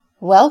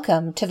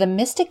Welcome to the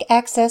Mystic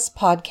Access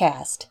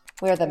Podcast,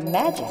 where the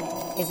magic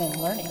is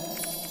in learning.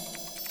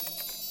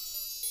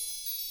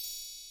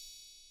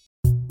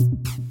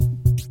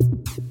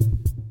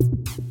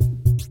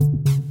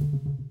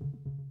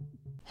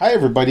 Hi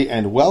everybody,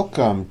 and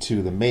welcome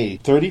to the May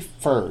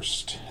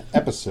 31st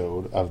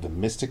episode of the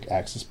Mystic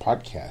Access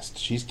Podcast.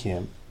 She's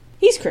Kim.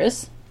 He's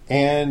Chris.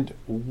 And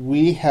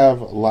we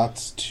have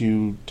lots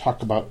to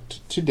talk about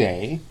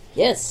today.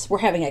 Yes, we're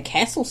having a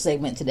castle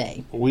segment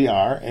today. We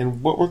are,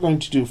 and what we're going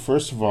to do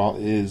first of all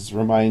is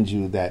remind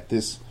you that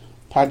this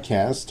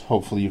podcast,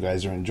 hopefully you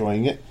guys are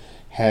enjoying it,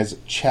 has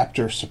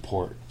chapter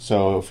support.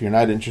 So if you're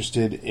not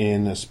interested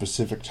in a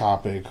specific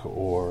topic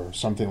or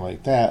something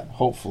like that,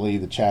 hopefully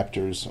the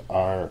chapters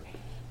are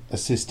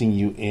assisting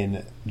you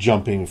in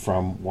jumping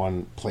from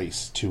one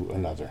place to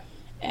another.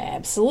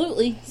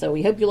 Absolutely. So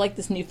we hope you like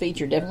this new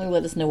feature. Definitely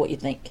let us know what you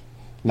think.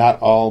 Not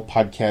all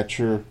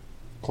Podcatcher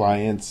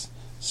clients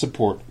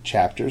support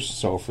chapters,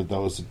 so for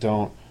those that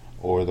don't,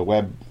 or the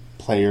web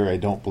player, I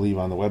don't believe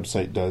on the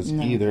website does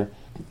either,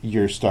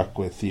 you're stuck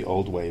with the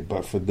old way.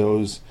 But for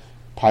those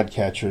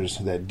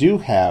podcatchers that do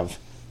have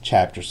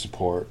chapter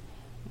support,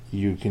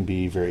 you can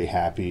be very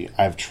happy.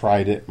 I've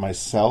tried it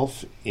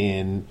myself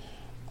in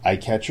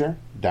iCatcher,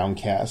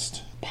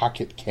 Downcast,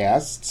 Pocket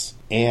Casts,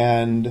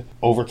 and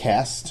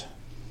Overcast,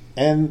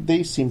 and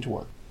they seem to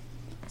work.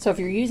 So if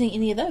you're using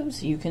any of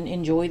those, you can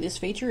enjoy this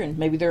feature, and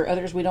maybe there are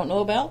others we don't know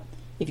about.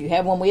 If you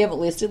have one we haven't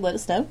listed, let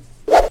us know.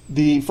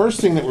 The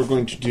first thing that we're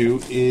going to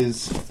do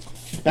is,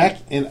 back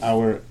in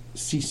our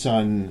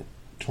CSUN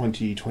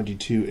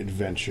 2022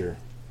 adventure,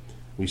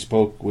 we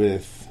spoke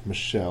with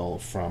Michelle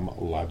from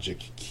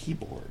Logic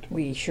Keyboard.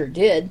 We sure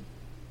did.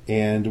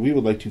 And we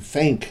would like to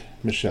thank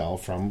Michelle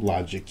from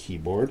Logic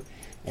Keyboard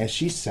as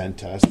she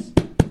sent us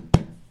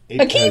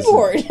a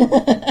keyboard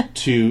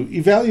to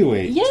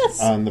evaluate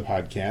on the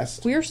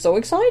podcast. We are so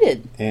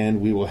excited.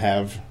 And we will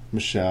have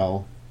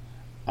Michelle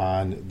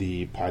on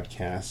the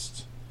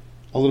podcast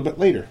a little bit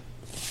later.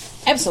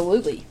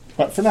 Absolutely.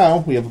 But for now,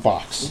 we have a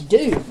box.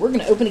 Dude, we're going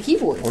to open a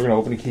keyboard. We're going to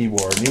open a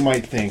keyboard. And you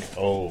might think,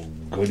 oh,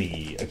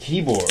 goody, a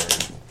keyboard.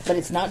 But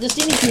it's not just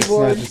any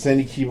keyboard. It's not just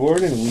any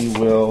keyboard, and we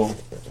will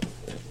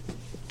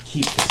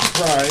keep the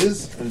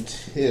surprise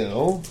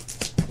until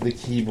the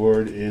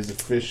keyboard is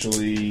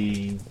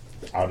officially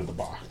out of the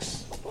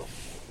box.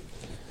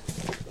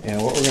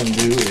 And what we're going to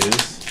do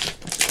is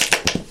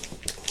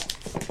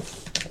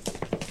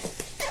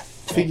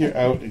figure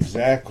out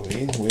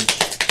exactly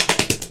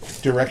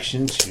which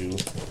direction to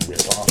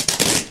rip off.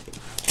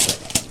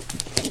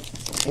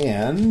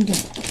 And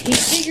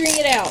he's figuring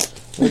it out.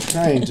 We're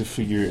trying to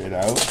figure it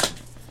out.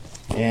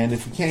 And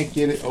if we can't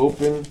get it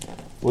open,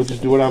 we'll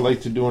just do what I like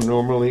to do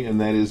normally,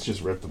 and that is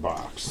just rip the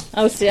box.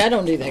 Oh, see, I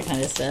don't do that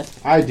kind of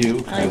stuff. I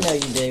do. I know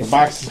you do. The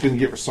box is going to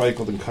get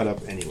recycled and cut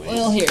up anyway.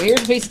 Well,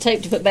 here's a piece of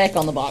tape to put back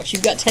on the box.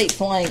 You've got tape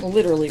flying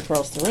literally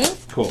across the room.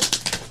 Cool.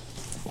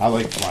 I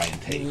like flying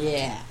tape.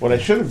 Yeah. What I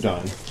should have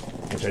done,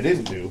 which I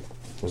didn't do,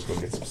 was go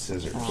get some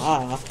scissors.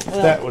 Well,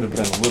 that would have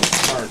been a little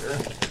smarter.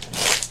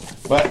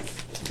 But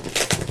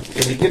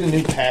when you get a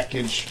new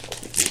package,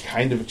 you're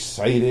kind of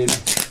excited,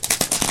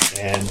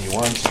 and you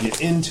want to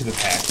get into the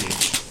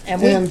package,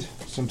 and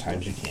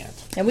sometimes you can't.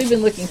 And we've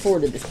been looking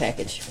forward to this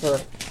package for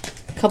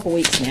a couple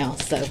weeks now,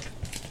 so.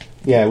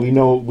 Yeah, we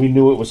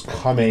knew it was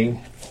coming,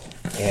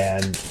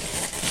 and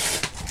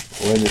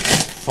when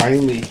it's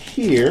finally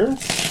here,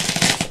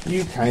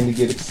 you kind of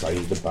get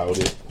excited about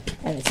it.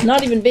 And it's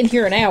not even been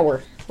here an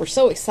hour. We're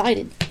so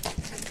excited.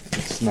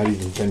 It's not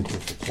even been here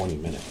for 20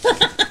 minutes.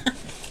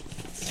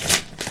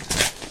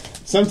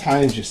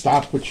 Sometimes you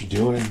stop what you're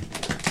doing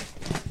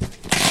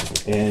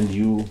and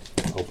you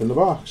open the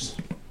box.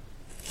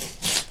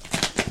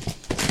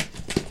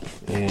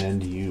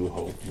 And you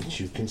hope that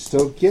you can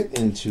still get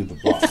into the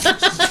box.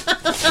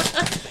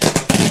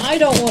 I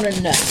don't want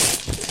to know.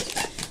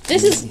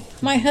 This is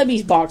my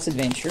hubby's box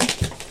adventure.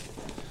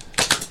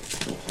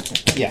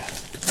 Yeah.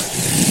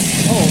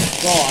 Oh,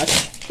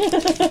 gosh.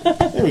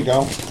 There we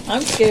go.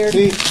 I'm scared.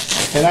 See?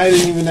 And I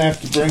didn't even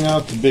have to bring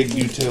out the big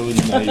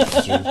utility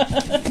knives or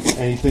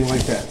anything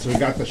like that. So we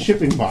got the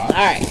shipping box.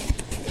 All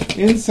right.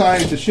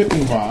 Inside the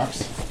shipping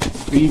box,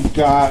 we've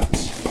got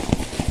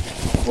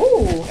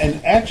an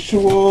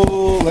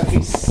actual, let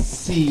me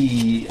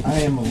see, I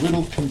am a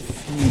little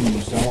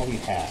confused on what we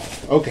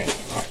have. Okay,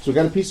 so we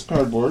got a piece of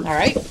cardboard. All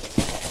right.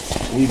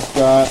 We've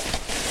got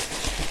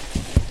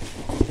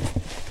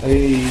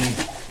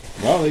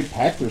they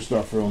pack their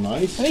stuff real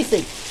nice. Let me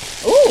see.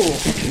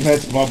 Ooh.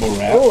 That's bubble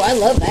wrap. Oh, I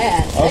love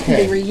that. Okay. That can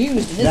be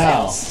reused in this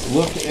house. Now,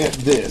 look at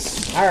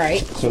this. All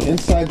right. So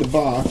inside the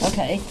box,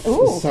 okay.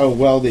 Ooh. This is how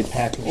well they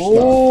pack their stuff.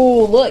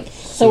 Oh, look.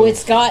 So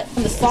it's got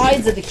on the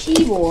sides of the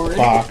keyboard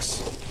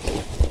box.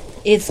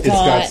 It's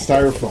got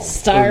styrofoam.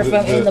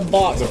 Styrofoam in the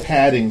box. The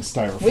padding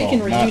styrofoam. We can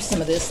reuse some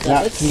of this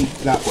stuff.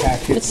 Not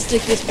package. Let's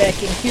stick this back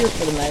in here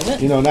for the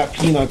moment. You know, not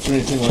peanuts or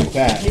anything like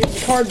that. Here's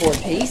the cardboard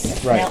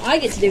piece. Right. Now I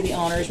get to do the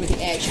honors with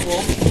the actual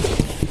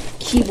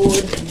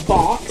keyboard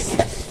box.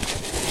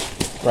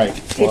 Right.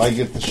 Well, I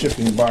get the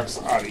shipping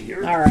box out of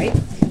here. All right.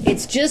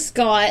 It's just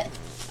got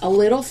a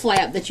little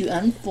flap that you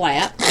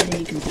unflap, and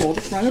then you can pull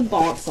the front of the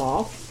box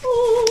off.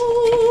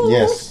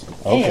 Yes.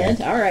 Okay.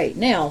 And, all right,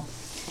 now,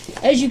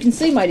 as you can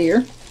see, my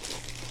dear,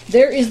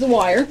 there is the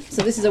wire.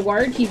 So this is a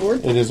wired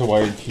keyboard. It is a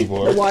wired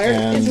keyboard. The wire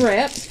and is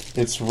wrapped.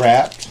 It's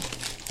wrapped,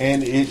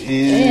 and it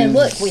is... And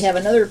look, we have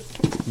another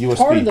USB.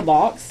 part of the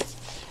box.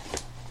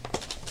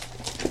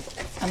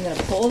 I'm going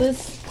to pull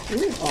this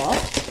roof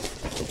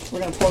off. We're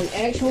going to pull the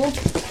actual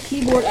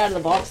keyboard out of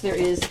the box. There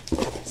is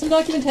some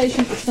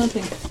documentation or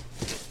something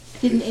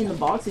hidden in the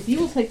box. If you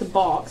will take the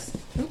box...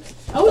 Oops.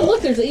 Oh, and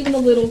look, there's even a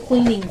little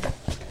cleaning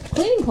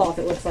cloth,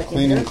 it looks like.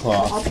 Cleaning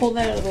cloth. I'll pull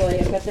that out of the way.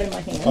 I've got that in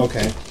my hand.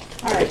 Okay.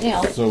 All right,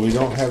 now... So we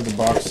don't have the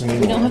box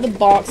anymore. We don't have the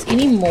box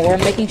anymore. I'm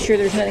making sure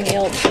there's nothing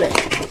else that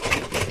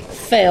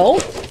fell.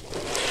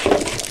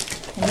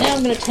 And now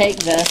I'm going to take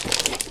the...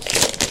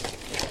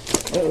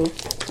 Uh-oh.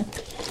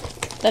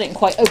 That didn't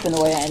quite open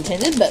the way I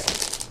intended, but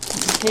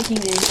I'm taking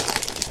the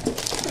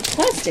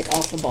plastic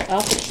off the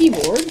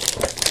keyboard.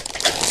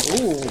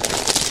 Ooh.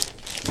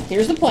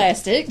 Here's the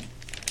plastic.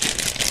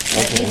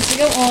 That needs to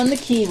go on the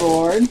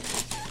keyboard.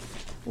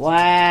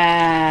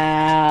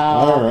 Wow.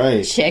 All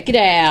right. Check it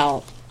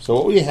out. So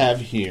what we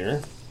have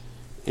here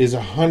is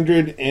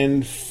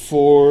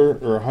 104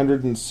 or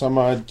 100 and some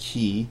odd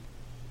key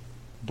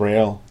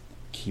Braille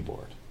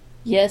keyboard.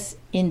 Yes,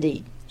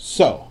 indeed.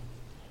 So,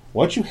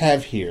 what you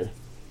have here,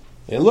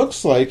 it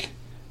looks like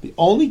the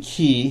only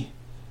key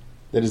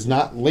that is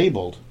not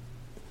labeled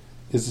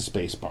is the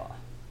space bar.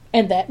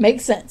 And that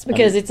makes sense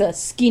because it's a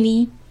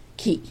skinny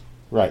key.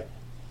 Right.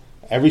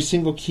 Every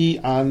single key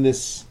on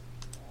this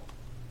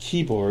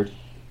keyboard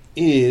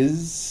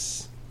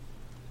is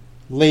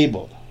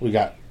labeled. We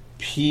got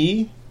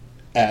P,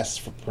 S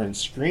for print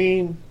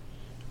screen,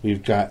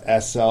 we've got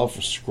SL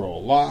for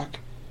scroll lock,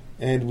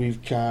 and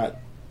we've got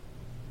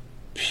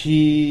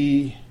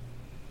P,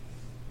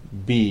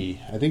 B.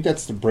 I think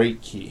that's the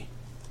break key.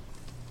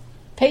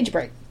 Page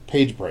break.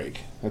 Page break.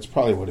 That's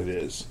probably what it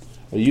is.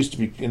 It used to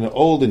be, in the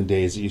olden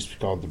days, it used to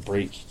be called the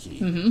break key.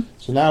 Mm-hmm.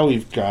 So now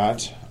we've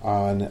got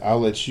on, I'll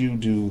let you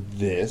do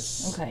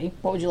this. Okay.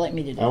 What would you like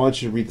me to do? I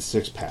want you to read the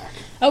 6-pack.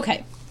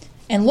 Okay.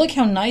 And look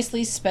how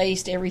nicely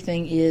spaced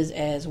everything is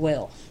as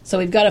well. So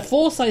we've got a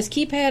full-size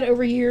keypad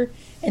over here,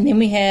 and then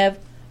we have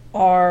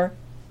our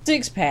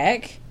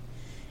 6-pack.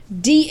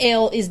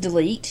 DL is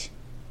delete.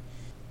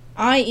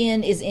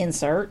 IN is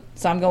insert,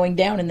 so I'm going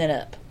down and then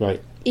up.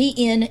 Right.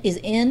 EN is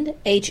end.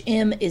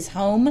 HM is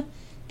home.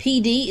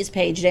 PD is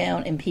page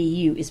down, and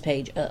PU is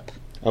page up.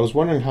 I was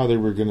wondering how they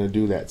were going to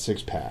do that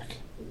 6-pack.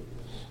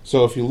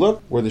 So if you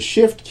look where the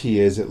shift key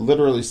is, it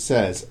literally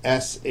says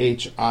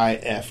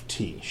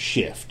SHIFT,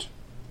 shift.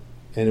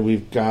 And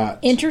we've got...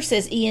 Enter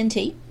says ENT.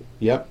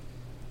 Yep.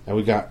 And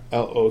we got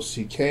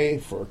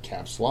LOCK for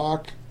caps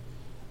lock.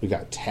 We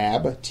got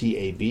tab,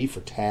 TAB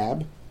for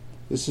tab.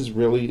 This is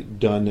really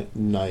done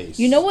nice.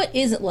 You know what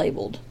isn't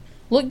labeled?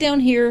 Look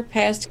down here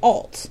past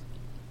Alt.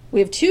 We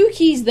have 2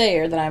 keys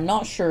there that I'm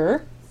not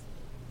sure.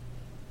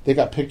 They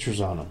got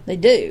pictures on them. They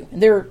do.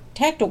 And they're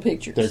tactile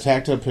pictures. They're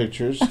tactile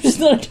pictures. I'm just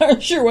not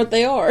entirely sure what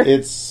they are.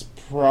 It's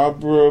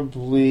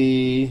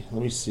probably...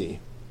 Let me see.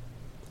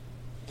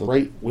 The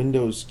right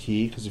Windows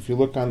key, because if you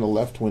look on the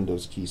left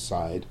Windows key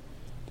side,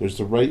 there's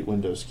the right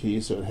Windows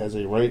key, so it has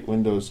a right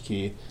Windows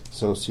key.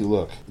 So see,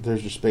 look,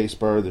 there's your space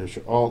bar, there's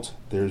your Alt,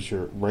 there's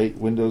your right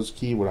Windows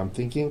key, what I'm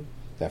thinking,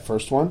 that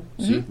first one.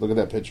 Mm-hmm. See, look at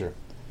that picture.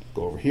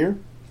 Go over here.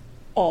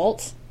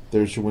 Alt.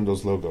 There's your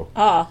Windows logo.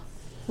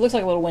 Looks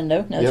like a little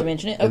window, now that you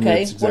mention it. And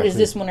Okay, exactly what is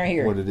this one right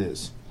here? What it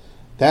is.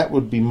 That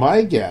would be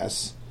my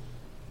guess.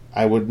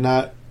 I would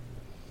not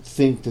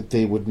think that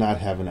they would not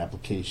have an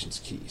applications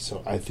key.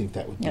 So I think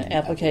that would be an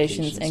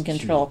applications and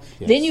control.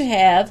 Yes. Then you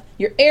have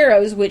your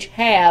arrows, which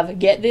have,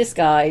 get this,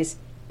 guys,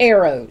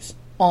 arrows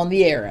on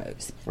the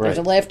arrows. Right. There's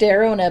a left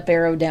arrow, an up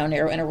arrow, down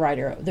arrow, and a right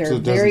arrow. They're So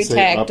it very doesn't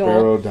say tactile. up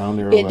arrow, down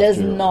arrow, it left does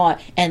arrow. not.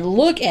 And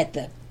look at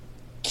the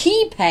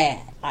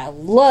keypad. I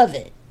love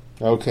it.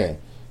 Okay.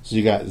 So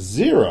you got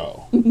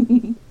 0,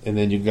 and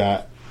then you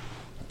got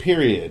a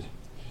period,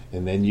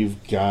 and then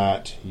you've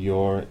got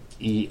your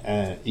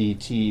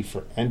ET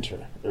for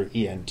enter, or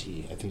ENT.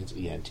 I think it's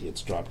ENT.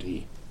 It's dropped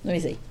E. Let me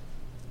see.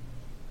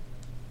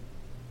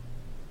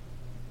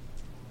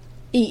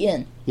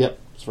 EN. Yep,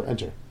 it's for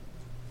enter.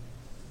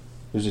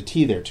 There's a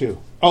T there, too.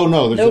 Oh,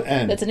 no, there's Nope, an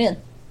N. that's an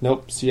N.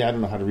 Nope, see, I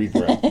don't know how to read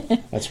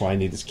Braille. That's why I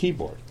need this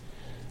keyboard.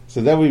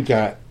 So then we've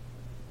got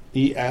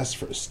ES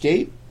for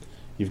escape.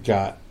 You've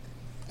got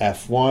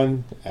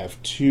F1,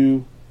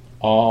 F2,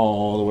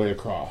 all the way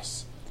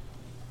across.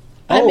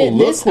 I meant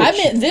look this. what I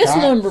meant you this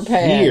got number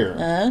pad.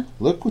 Here.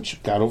 Look what you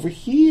got over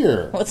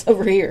here. What's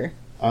over here?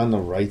 On the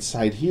right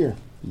side here,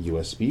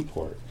 USB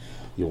port.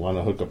 You want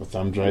to hook up a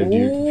thumb drive to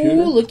your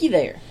computer? Ooh, looky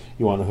there.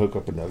 You want to hook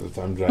up another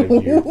thumb drive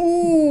to your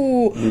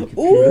computer?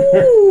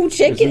 Ooh,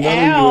 check There's it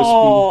another out.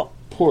 USB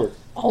port.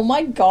 Oh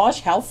my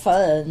gosh, how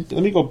fun.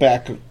 Let me go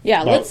back.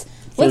 Yeah, about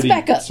let's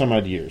back up. Some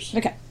odd years.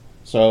 Okay.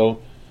 So,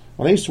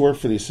 when I used to work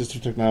for the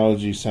Assistive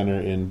Technology Center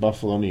in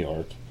Buffalo, New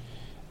York,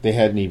 they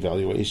had an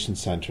evaluation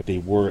center. They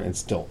were and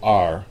still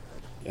are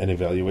an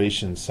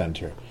evaluation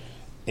center.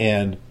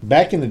 And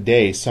back in the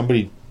day,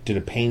 somebody did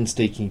a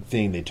painstaking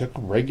thing. They took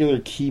a regular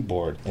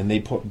keyboard and they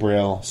put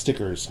Braille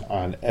stickers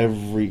on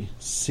every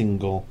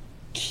single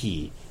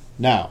key.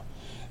 Now,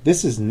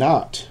 this is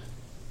not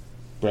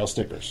Braille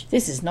stickers.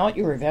 This is not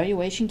your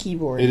evaluation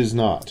keyboard. It is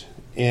not.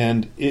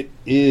 And it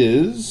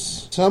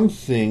is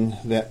something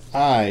that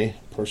I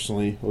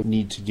personally would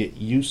need to get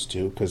used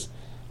to because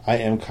I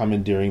am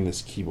commandeering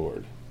this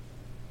keyboard.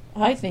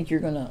 I think you're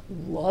going to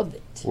love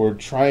it. We're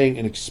trying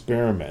an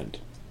experiment.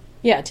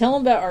 Yeah, tell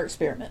them about our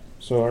experiment.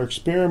 So our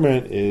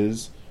experiment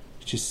is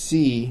to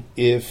see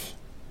if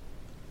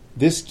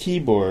this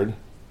keyboard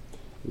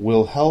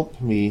will help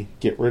me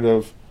get rid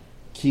of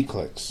key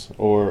clicks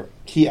or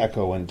key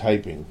echo when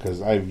typing,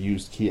 because I've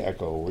used key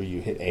echo where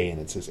you hit A and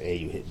it says A,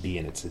 you hit B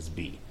and it says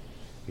B,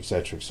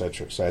 etc.,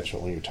 etc., etc.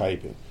 when you're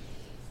typing.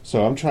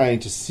 So I'm trying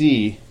to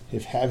see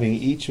if having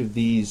each of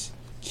these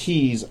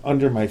keys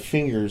under my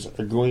fingers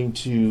are going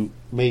to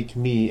make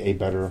me a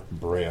better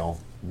Braille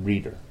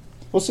reader.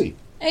 We'll see.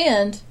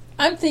 And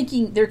I'm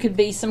thinking there could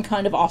be some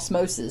kind of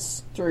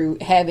osmosis through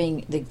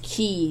having the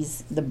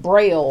keys, the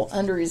Braille,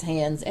 under his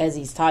hands as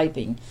he's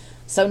typing.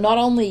 So not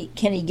only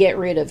can he get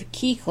rid of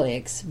key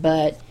clicks,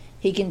 but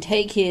he can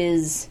take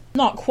his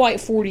not quite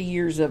 40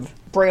 years of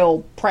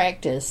Braille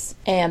practice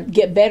and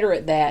get better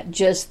at that,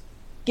 just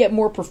get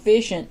more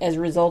proficient as a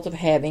result of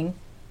having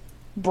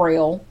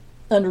Braille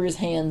under his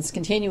hands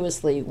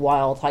continuously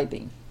while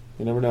typing.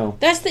 You never know.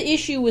 That's the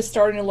issue with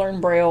starting to learn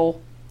Braille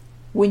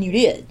when you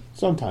did.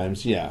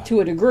 Sometimes, yeah.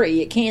 To a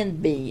degree, it can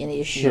be an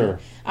issue. Sure.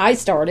 I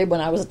started when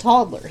I was a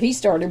toddler. He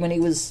started when he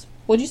was,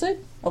 what'd you say,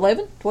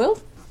 11,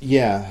 12?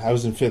 Yeah, I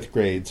was in 5th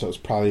grade, so it's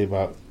probably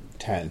about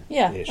 10.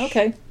 Yeah,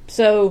 okay.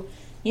 So,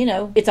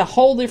 it's a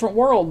whole different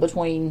world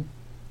between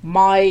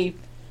my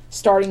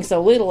starting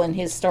so little and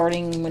his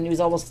starting when he was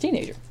almost a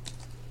teenager.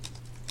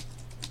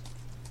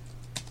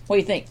 What do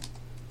you think?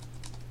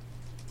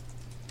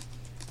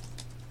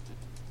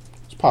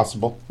 It's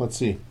possible. Let's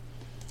see.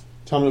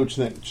 Tell me what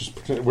you think. Just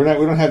pretend, we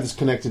don't have this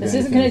connected to anything.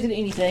 This isn't connected to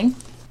anything.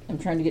 I'm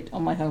trying to get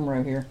on my home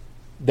row here.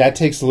 That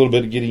takes a little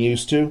bit of getting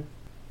used to,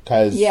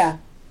 because yeah.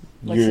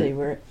 Let's see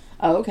where.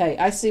 Oh, okay.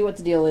 I see what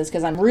the deal is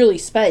because I'm really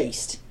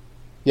spaced.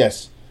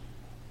 Yes,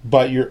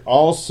 but you're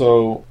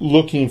also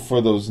looking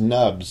for those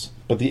nubs.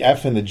 But the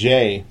F and the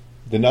J,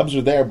 the nubs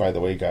are there, by the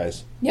way,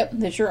 guys. Yep,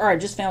 they sure are. I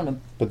just found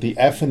them. But the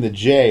F and the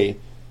J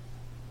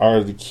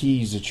are the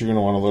keys that you're going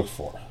to want to look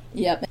for.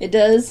 Yep, it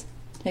does.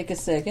 Take a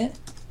second.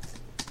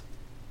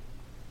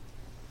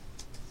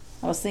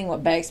 I was seeing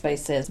what backspace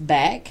says.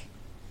 Back.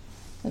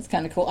 That's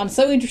kind of cool. I'm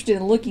so interested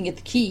in looking at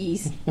the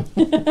keys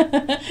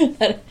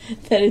that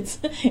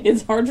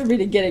it's hard for me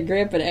to get a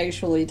grip and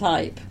actually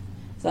type.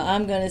 So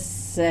I'm going to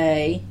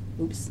say,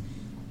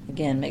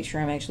 again, make sure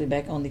I'm actually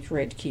back on the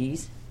correct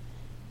keys.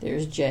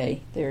 There's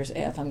J, there's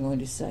F. I'm going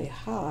to say,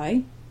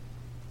 hi,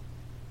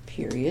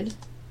 period,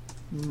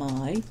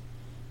 my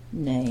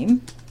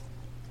name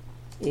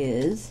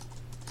is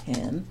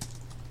Tim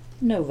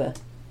Nova.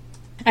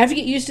 I have to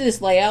get used to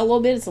this layout a little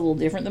bit. It's a little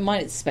different than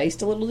mine. It's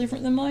spaced a little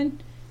different than mine.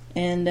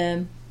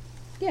 And,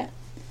 yeah.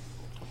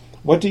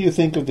 What do you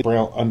think of the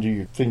Braille under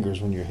your fingers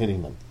when you're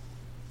hitting them?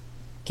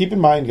 Keep in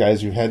mind,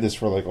 guys, you've had this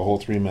for like a whole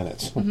 3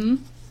 minutes. Mm-hmm.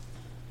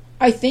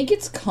 I think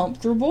it's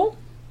comfortable.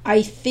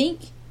 I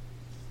think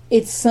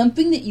it's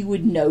something that you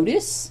would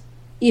notice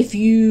if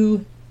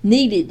you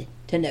needed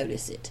to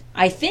notice it.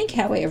 I think,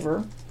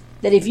 however,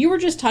 that if you were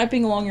just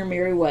typing along your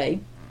merry way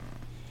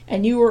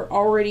and you were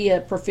already a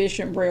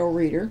proficient Braille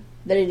reader,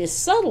 that it is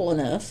subtle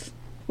enough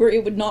where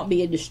it would not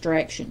be a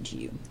distraction to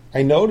you.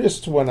 I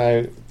noticed when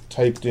I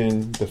typed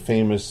in the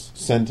famous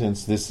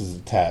sentence, "This is a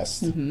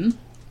test," Mm-hmm.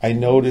 I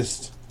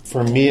noticed,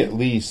 for me at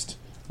least,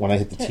 when I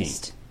hit the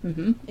Test. T.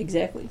 Mm-hmm.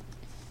 Exactly.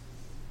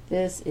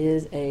 This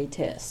is a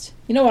test.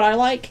 You know what I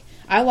like?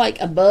 I like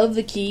above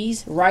the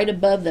keys, right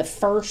above the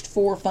first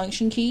 4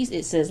 function keys,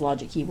 it says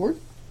Logic Keyboard.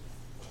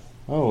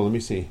 Oh, let me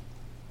see.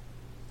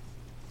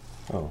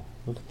 Oh,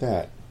 look at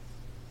that.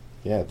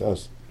 Yeah, it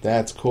does.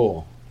 That's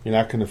cool. You're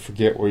not going to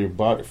forget where you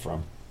bought it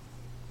from.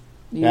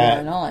 You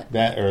are not.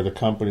 That or the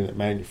company that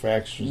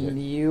manufactures it.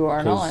 You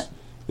are not.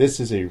 This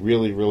is a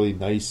really, really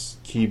nice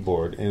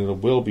keyboard, and it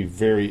will be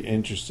very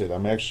interested.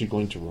 I'm actually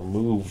going to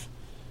remove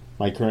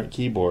my current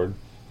keyboard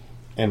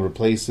and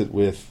replace it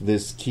with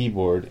this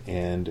keyboard,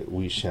 and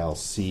we shall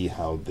see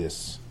how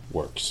this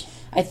works.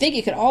 I think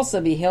it could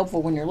also be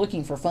helpful when you're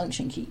looking for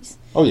function keys.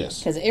 Oh, yes.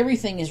 Because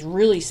everything is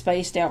really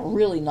spaced out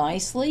really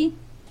nicely.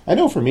 I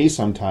know for me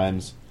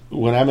sometimes,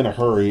 when I'm in a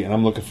hurry and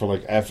I'm looking for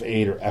like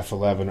F8 or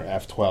F11 or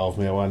F12,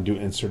 maybe I want to do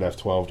insert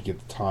F12 to get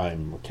the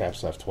time, or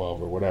caps F12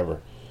 or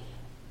whatever,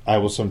 I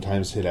will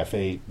sometimes hit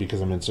F8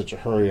 because I'm in such a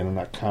hurry and I'm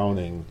not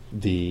counting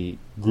the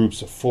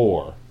groups of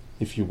 4,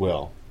 if you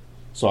will.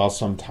 So I'll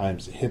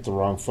sometimes hit the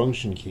wrong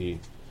function key,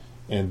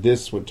 and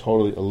this would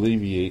totally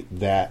alleviate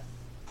that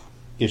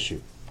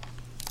issue.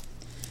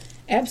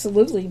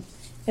 Absolutely.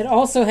 It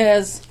also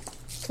has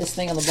this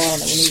thing on the bottom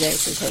that we need to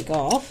actually take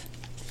off.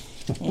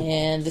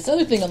 And this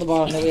other thing on the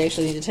bottom that we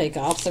actually need to take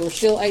off. So we're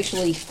still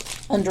actually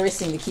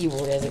undressing the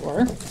keyboard, as it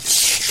were.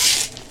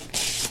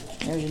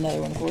 There's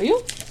another one for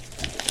you.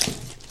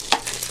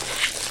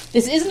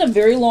 This isn't a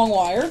very long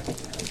wire,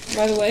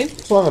 by the way.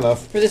 It's long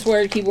enough. For this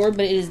wired keyboard,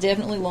 but it is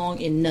definitely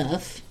long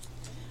enough.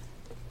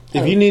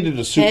 If you needed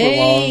a super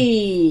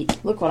long...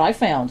 Look what I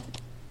found.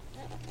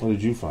 What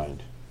did you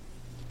find?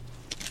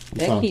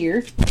 Back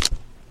here.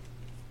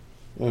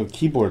 Oh,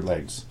 keyboard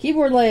legs.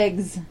 Keyboard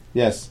legs.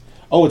 Yes.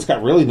 Oh, it's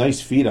got really nice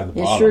feet on the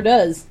bottom. It sure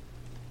does.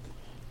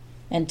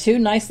 And 2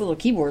 nice little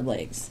keyboard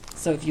legs.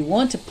 So if you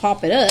want to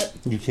pop it up...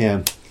 You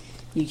can.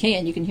 You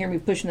can. You can hear me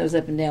pushing those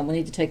up and down. We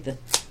need to take the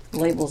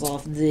labels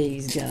off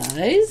these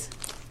guys.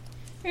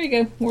 There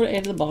you go. We're out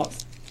of the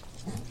box.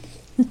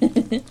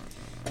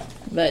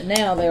 But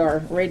now they are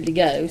ready to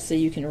go, so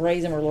you can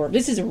raise them or lower them.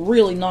 This is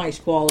really nice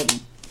quality.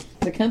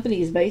 The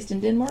company is based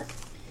in Denmark.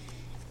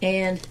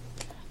 And,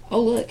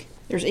 oh look,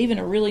 there's even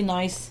a really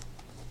nice...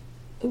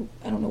 Oh,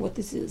 I don't know what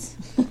this is.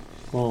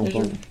 Oh,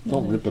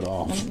 don't rip it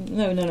off.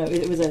 No.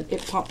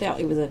 It popped out.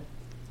 It was a...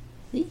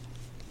 See?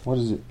 What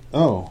is it?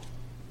 Oh.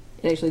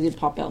 It actually did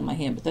pop out in my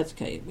hand, but that's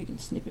okay. We can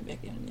snip it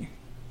back down in there.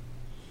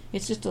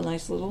 It's just a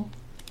nice little...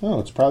 Oh,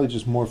 it's probably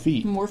just more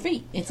feet. More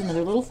feet. It's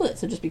another little foot,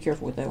 so just be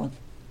careful with that one.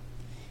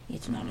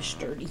 It's not as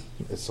sturdy.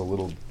 It's a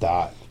little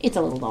dot. It's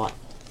a little dot.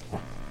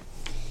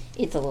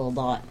 It's a little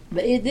dot.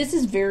 But this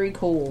is very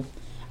cool.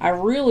 I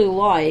really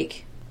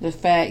like the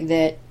fact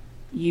that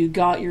you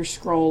got your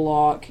scroll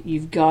lock,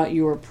 you've got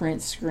your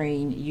print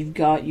screen, you've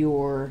got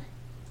your...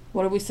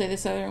 What did we say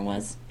this other one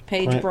was?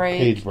 Page break.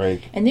 Page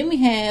break. And then we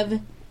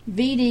have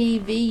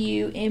VD,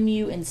 VU,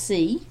 MU, and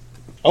C.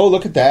 Oh,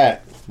 look at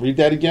that. Read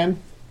that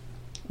again.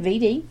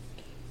 VD.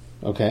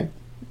 Okay.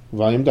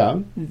 Volume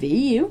down.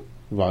 VU.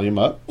 Volume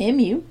up.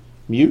 MU.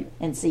 Mute.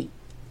 And C.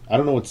 I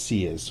don't know what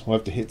C is. We'll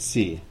have to hit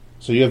C.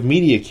 So you have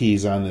media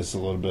keys on this a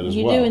little bit as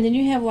well. You do, and then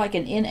you have like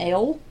an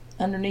NL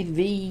underneath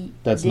VD.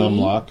 That's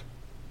numlock.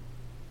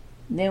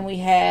 Then we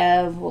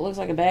have what looks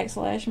like a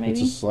backslash, maybe?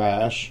 It's a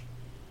slash.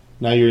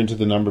 Now you're into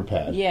the number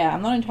pad. Yeah,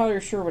 I'm not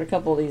entirely sure what a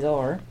couple of these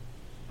are.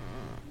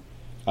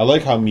 I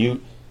like how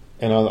mute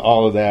and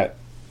all of that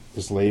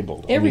is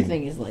labeled.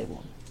 Everything is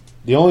labeled.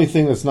 The only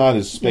thing that's not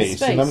is space,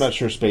 space. and I'm not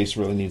sure space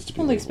really needs to be I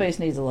don't think labeled. space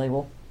needs a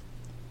label.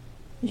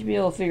 You should be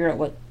able to figure out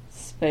what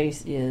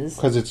space is.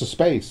 Because it's a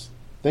space.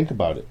 Think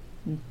about it.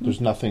 Mm-hmm.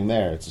 There's nothing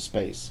there. It's a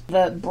space.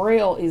 The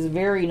Braille is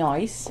very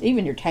nice.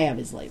 Even your tab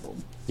is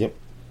labeled. Yep.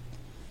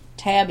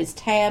 Tab is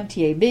tab,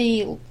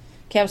 T-A-B.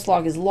 Caps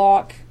lock is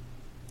lock.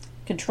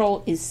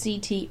 Control is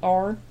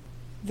CTR.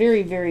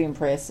 Very, very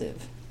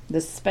impressive.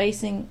 The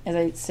spacing, as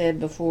I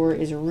said before,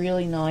 is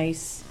really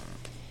nice.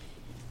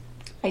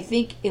 I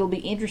think it'll be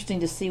interesting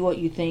to see what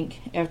you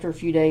think after a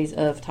few days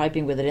of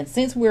typing with it. And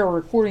since we're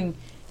recording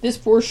this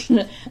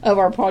portion of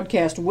our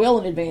podcast well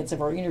in advance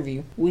of our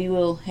interview, we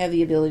will have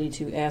the ability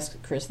to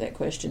ask Chris that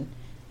question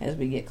as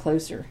we get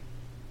closer.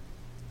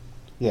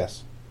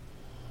 Yes.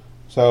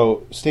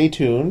 So stay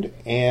tuned,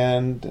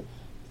 and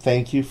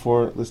thank you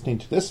for listening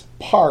to this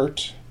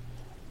part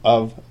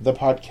of the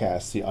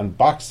podcast, the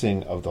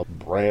unboxing of the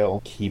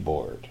Braille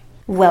keyboard.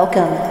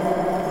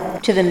 Welcome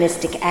to the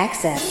Mystic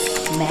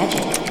Access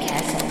Magic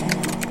Castle.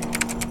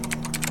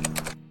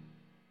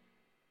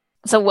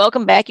 So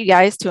welcome back, you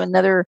guys, to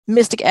another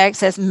Mystic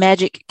Access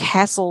Magic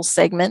Castle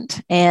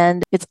segment.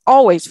 And it's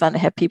always fun to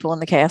have people in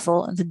the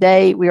castle. And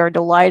today we are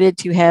delighted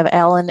to have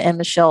Alan and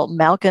Michelle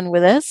Malkin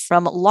with us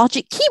from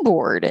Logic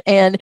Keyboard.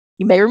 And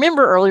you may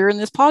remember earlier in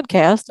this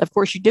podcast, of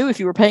course you do if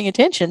you were paying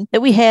attention,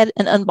 that we had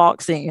an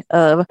unboxing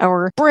of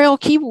our Braille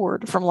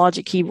keyboard from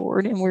Logic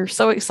Keyboard. And we're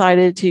so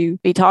excited to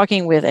be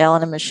talking with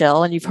Alan and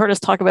Michelle. And you've heard us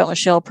talk about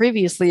Michelle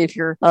previously if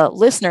you're a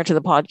listener to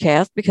the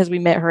podcast, because we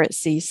met her at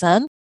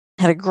CSUN.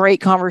 Had a great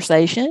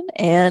conversation,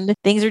 and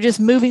things are just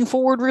moving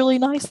forward really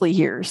nicely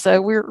here.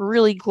 So we're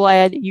really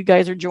glad you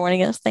guys are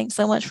joining us. Thanks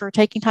so much for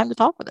taking time to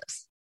talk with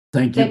us.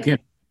 Thank you, Kim.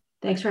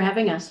 Thanks for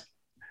having us.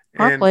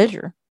 Our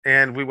pleasure.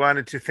 And we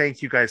wanted to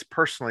thank you guys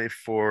personally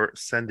for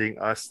sending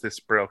us this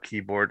Braille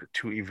keyboard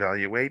to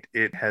evaluate.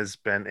 It has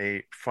been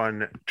a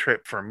fun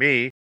trip for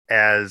me,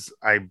 as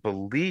I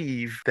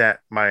believe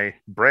that my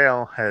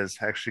Braille has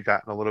actually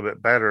gotten a little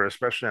bit better,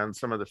 especially on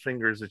some of the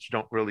fingers that you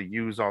don't really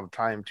use all the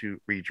time to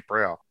read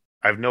Braille.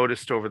 I've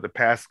noticed over the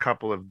past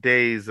couple of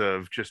days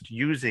of just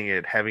using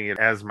it, having it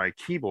as my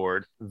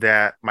keyboard,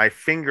 that my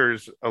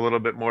finger's a little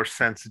bit more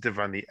sensitive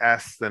on the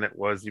S than it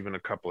was even a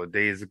couple of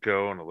days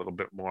ago, and a little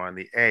bit more on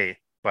the A.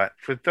 But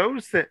for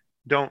those that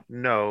don't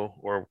know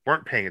or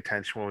weren't paying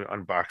attention when we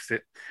unboxed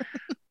it,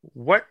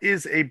 what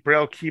is a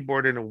Braille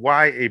keyboard and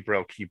why a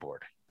Braille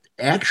keyboard?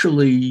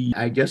 Actually,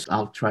 I guess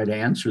I'll try to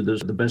answer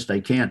this the best I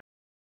can.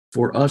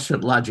 For us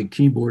at Logic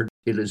Keyboard,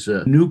 it is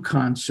a new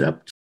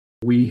concept.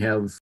 We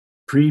have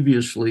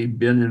previously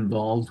been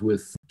involved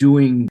with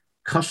doing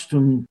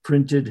custom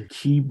printed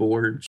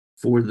keyboards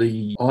for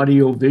the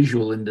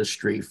audiovisual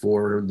industry,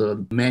 for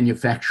the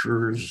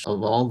manufacturers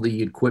of all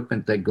the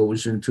equipment that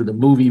goes into the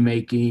movie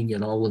making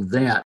and all of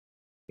that.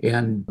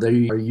 And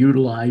they are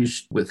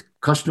utilized with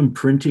custom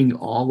printing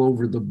all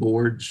over the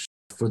boards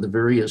for the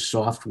various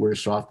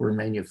software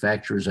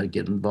manufacturers that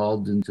get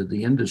involved into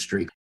the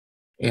industry.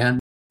 And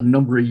a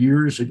number of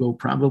years ago,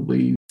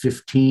 probably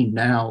 15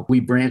 now, we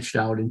branched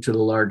out into the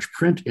large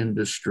print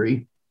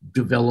industry,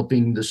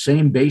 developing the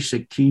same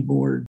basic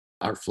keyboard,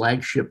 our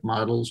flagship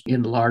models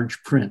in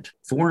large print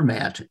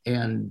format.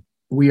 And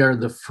we are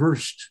the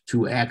first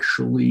to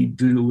actually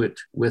do it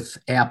with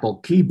Apple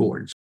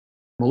keyboards.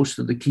 Most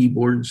of the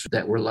keyboards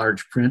that were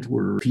large print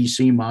were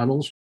PC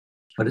models.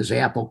 But as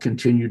Apple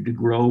continued to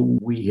grow,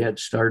 we had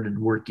started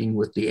working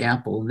with the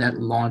Apple, and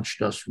that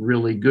launched us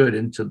really good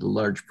into the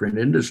large print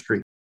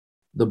industry.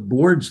 The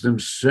boards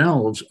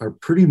themselves are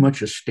pretty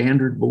much a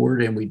standard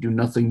board, and we do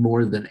nothing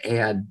more than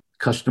add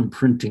custom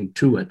printing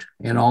to it.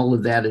 And all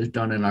of that is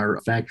done in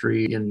our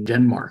factory in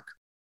Denmark.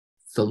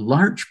 The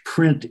large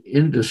print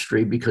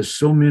industry, because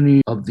so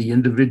many of the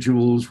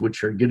individuals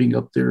which are getting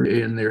up there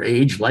in their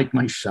age, like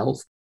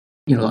myself,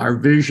 our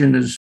vision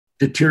is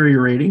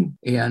deteriorating.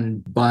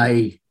 And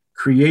by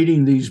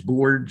creating these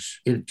boards,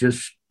 it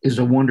just is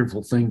a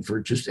wonderful thing for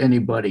just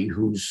anybody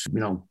who's,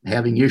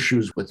 having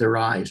issues with their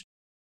eyes.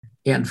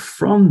 And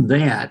from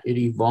that, it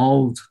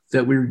evolved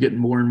that we were getting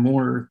more and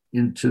more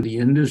into the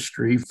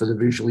industry for the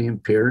visually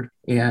impaired.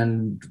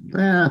 And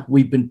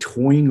we've been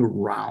toying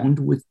around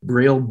with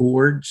Braille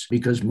boards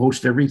because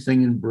most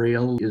everything in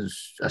Braille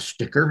is a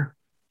sticker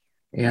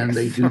and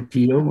they do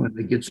peel and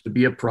it gets to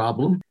be a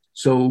problem.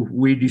 So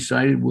we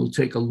decided we'll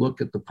take a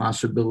look at the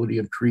possibility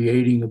of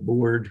creating a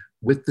board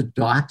with the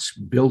dots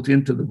built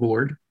into the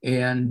board.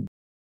 And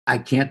I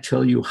can't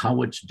tell you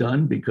how it's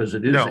done because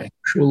it is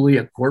actually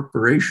a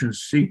corporation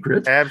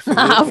secret.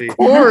 Absolutely. Of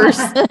course.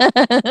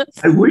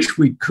 I wish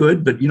we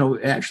could, but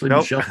actually,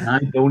 Michelle and I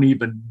don't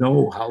even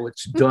know how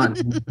it's done.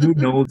 We do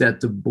know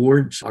that the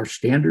boards are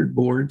standard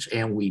boards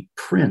and we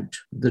print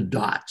the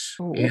dots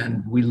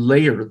and we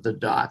layer the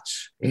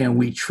dots and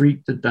we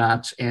treat the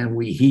dots and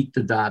we heat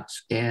the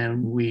dots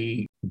and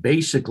we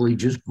basically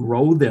just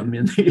grow them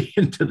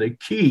into the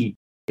key.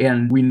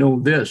 And we know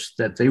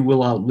that they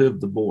will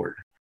outlive the board.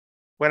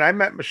 When I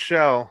met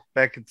Michelle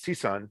back at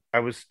CSUN, I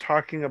was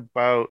talking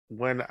about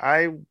when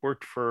I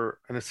worked for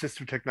an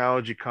assistive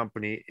technology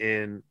company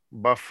in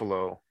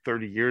Buffalo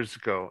 30 years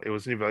ago. It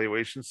was an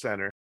evaluation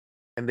center,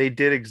 and they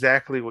did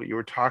exactly what you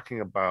were talking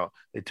about.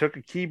 They took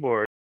a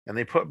keyboard and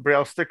they put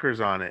Braille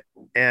stickers on it.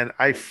 And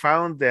I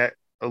found that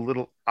a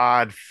little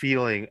odd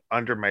feeling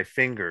under my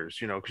fingers,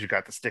 because you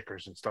got the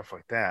stickers and stuff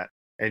like that.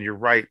 And you're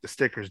right, the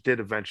stickers did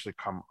eventually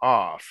come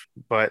off.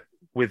 But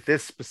with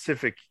this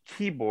specific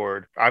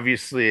keyboard,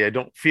 obviously, I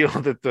don't feel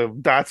that the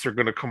dots are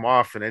going to come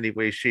off in any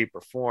way, shape, or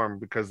form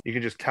because you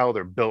can just tell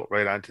they're built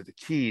right onto the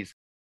keys.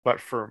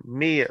 But for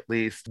me, at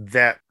least,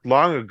 that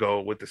long ago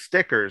with the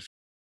stickers,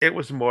 it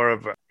was more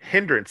of a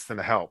hindrance than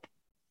a help.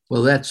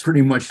 Well, that's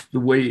pretty much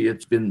the way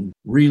it's been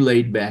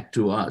relayed back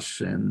to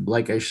us. And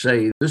like I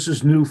say, this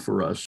is new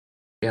for us.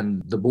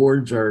 And the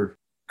boards are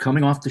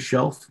coming off the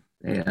shelf.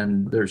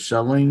 And they're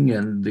selling,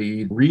 and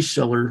the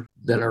reseller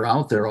that are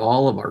out there,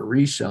 all of our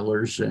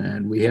resellers,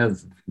 and we have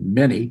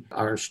many,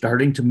 are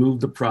starting to move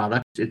the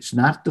product. It's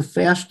not the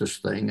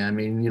fastest thing. I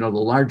mean, the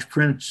large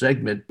print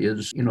segment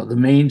is, the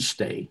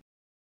mainstay.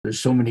 There's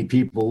so many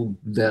people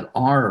that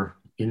are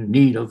in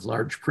need of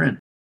large print,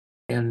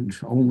 and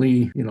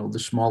only, the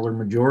smaller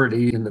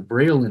majority in the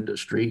Braille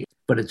industry.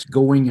 But it's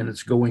going and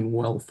it's going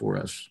well for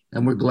us.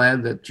 And we're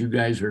glad that you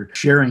guys are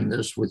sharing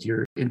this with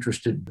your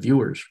interested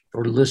viewers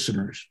or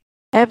listeners.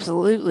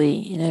 Absolutely.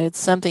 It's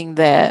something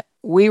that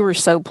we were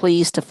so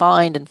pleased to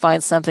find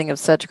something of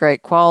such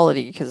great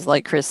quality because,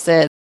 like Chris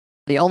said,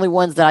 the only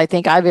ones that I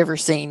think I've ever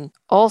seen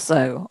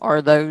also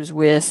are those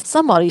with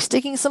somebody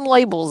sticking some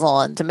labels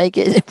on to make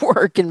it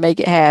work and make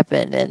it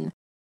happen. And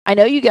I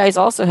know you guys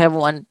also have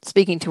one,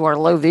 speaking to our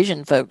low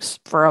vision folks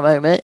for a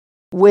moment,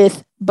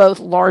 with both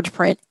large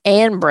print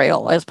and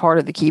Braille as part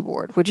of the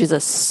keyboard, which is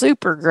a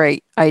super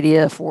great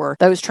idea for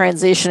those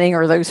transitioning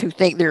or those who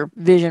think their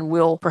vision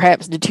will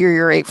perhaps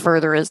deteriorate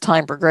further as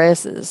time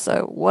progresses.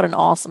 So what an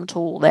awesome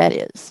tool that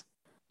is.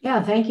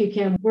 Yeah, thank you,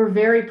 Kim. We're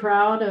very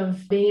proud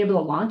of being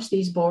able to launch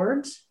these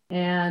boards.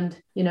 And,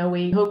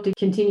 we hope to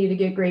continue to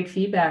get great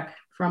feedback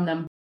from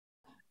them.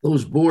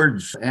 Those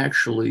boards,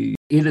 actually,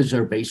 it is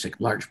our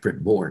basic large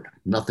print board.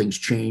 Nothing's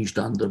changed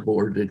on the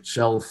board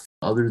itself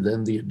other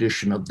than the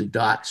addition of the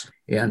dots.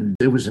 And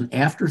it was an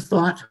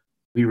afterthought.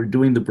 We were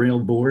doing the Braille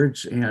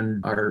boards,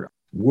 and our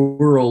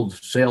world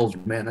sales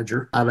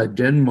manager out of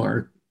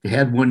Denmark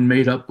had one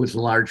made up with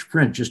large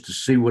print just to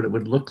see what it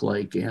would look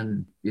like.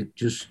 And it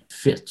just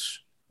fits.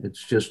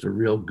 It's just a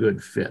real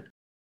good fit.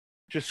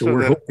 So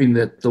we're hoping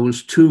that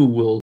those two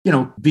will,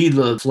 be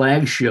the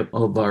flagship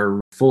of our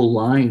full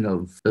line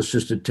of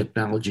assisted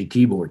technology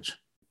keyboards.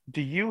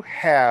 Do you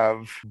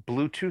have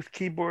Bluetooth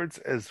keyboards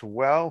as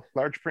well,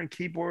 large print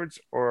keyboards,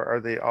 or are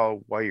they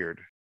all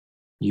wired?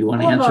 You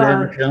want to answer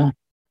that, Michelle?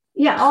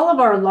 Yeah, all of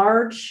our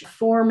large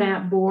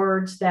format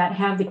boards that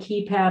have the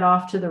keypad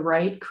off to the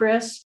right,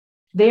 Chris,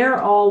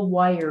 they're all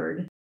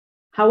wired.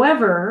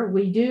 However,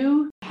 we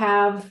do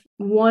have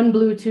one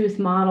Bluetooth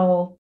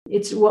model.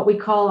 It's what we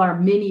call our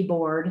mini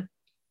board.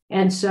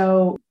 And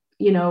so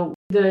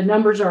the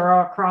numbers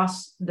are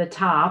across the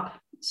top,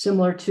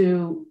 similar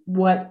to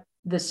what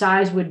the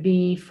size would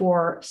be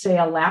for, say,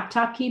 a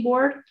laptop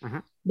keyboard. Mm-hmm.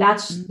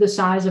 That's the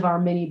size of our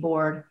mini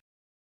board.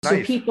 Nice.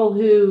 So people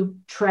who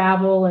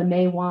travel and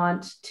may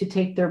want to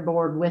take their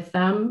board with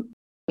them,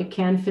 it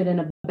can fit in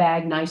a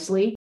bag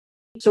nicely.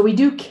 So we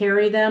do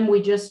carry them.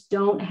 We just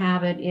don't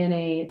have it in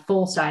a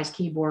full-size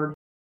keyboard.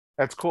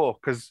 That's cool,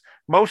 because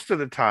most of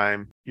the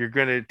time you're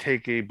going to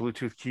take a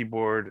Bluetooth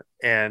keyboard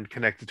and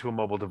connect it to a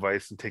mobile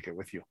device and take it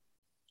with you.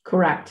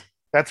 Correct.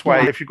 That's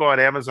why if you go on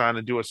Amazon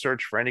and do a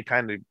search for any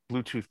kind of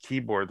Bluetooth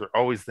keyboard, they're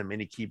always the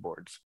mini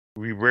keyboards.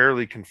 We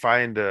rarely can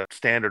find a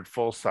standard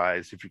full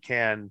size. If you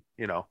can,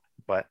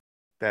 but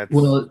that's...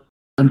 Well,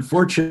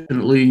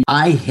 unfortunately,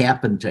 I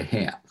happen to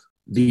have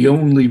the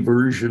only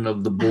version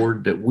of the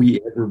board that we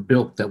ever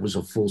built that was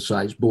a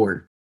full-size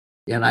board.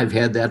 And I've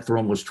had that for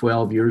almost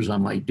 12 years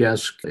on my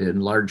desk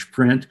in large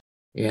print,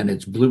 and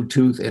it's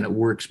Bluetooth and it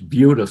works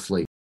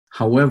beautifully.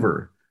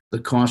 However, the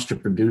cost to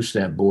produce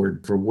that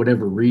board for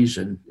whatever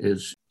reason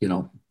is,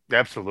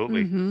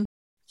 Absolutely.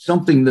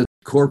 something that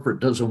corporate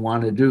doesn't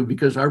want to do,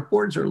 because our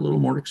boards are a little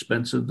more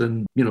expensive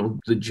than,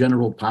 the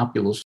general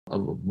populace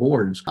of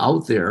boards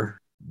out there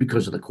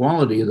because of the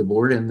quality of the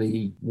board and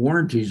the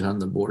warranties on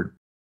the board.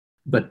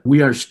 But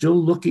we are still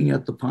looking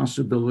at the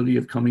possibility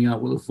of coming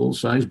out with a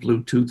full-size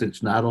Bluetooth.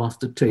 It's not off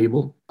the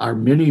table. Our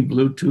mini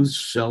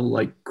Bluetooths sell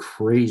like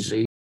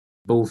crazy.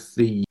 Both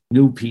the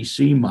new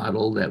PC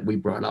model that we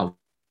brought out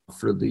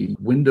for the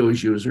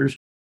Windows users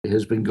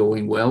has been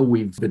going well.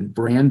 We've been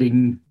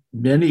branding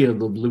many of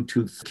the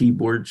Bluetooth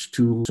keyboards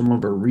to some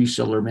of our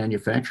reseller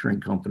manufacturing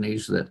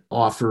companies that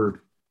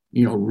offer,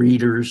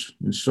 readers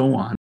and so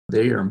on.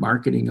 They are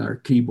marketing our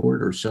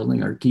keyboard or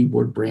selling our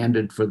keyboard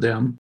branded for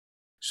them.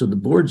 So the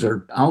boards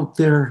are out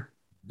there,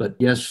 but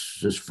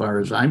yes, as far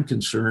as I'm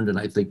concerned, and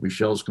I think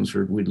Michelle's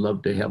concerned, we'd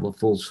love to have a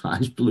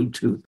full-size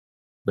Bluetooth,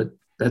 but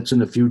that's in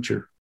the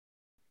future.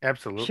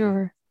 Absolutely.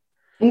 Sure.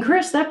 And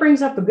Chris, that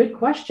brings up a good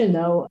question,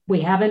 though.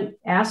 We haven't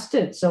asked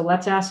it, so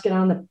let's ask it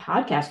on the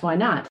podcast. Why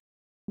not?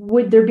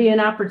 Would there be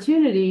an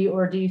opportunity,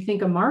 or do you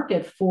think a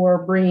market for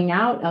bringing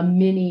out a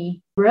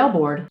mini Braille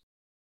board?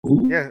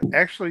 Ooh. Yeah,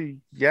 actually,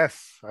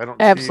 yes. I don't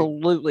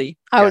Absolutely.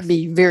 I would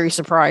be very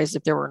surprised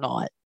if there were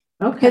not.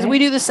 Okay. Because we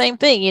do the same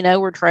thing,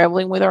 we're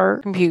traveling with our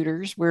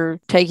computers, we're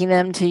taking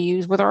them to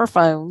use with our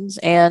phones,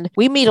 and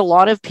we meet a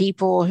lot of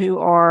people who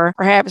are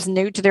perhaps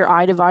newer to their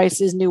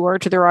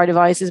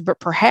iDevices, but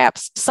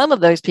perhaps some of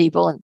those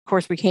people, and of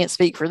course we can't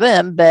speak for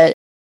them, but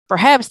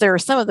perhaps there are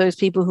some of those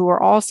people who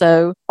are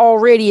also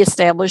already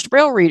established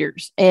Braille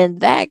readers,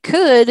 and that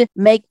could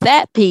make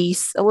that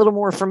piece a little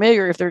more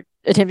familiar if they're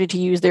attempting to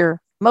use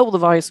their mobile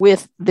device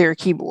with their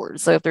keyboard.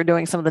 So if they're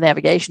doing some of the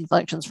navigation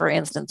functions, for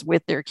instance,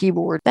 with their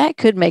keyboard, that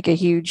could make a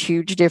huge,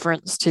 huge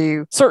difference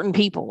to certain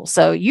people.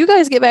 So you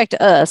guys get back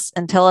to us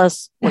and tell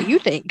us what you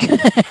think about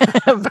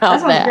that.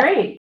 Sounds that.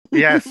 great.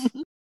 Yes.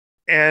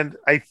 And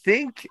I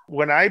think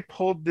when I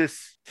pulled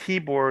this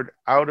keyboard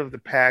out of the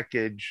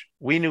package,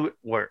 we knew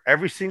where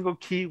every single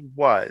key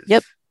was.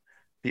 Yep.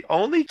 The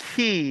only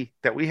key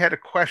that we had a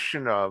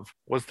question of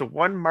was the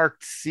one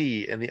marked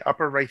C in the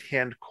upper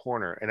right-hand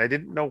corner. And I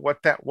didn't know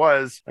what that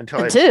was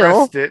until I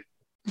pressed it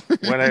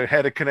when I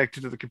had it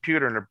connected to the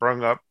computer, and it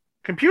brung up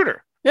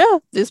computer. Yeah,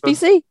 this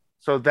PC.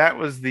 So that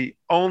was the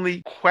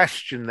only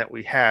question that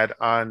we had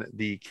on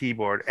the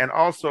keyboard. And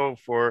also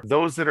for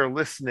those that are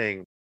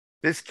listening,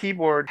 this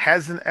keyboard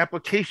has an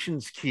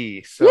applications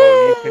key, so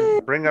you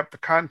can bring up the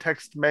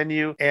context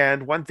menu.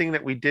 And one thing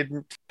that we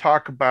didn't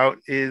talk about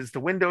is the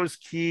Windows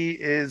key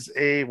is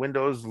a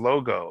Windows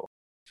logo.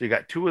 So you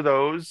got two of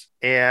those,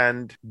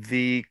 and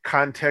the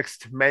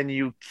context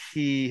menu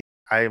key,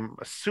 I'm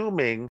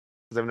assuming,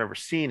 because I've never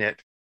seen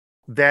it,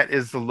 that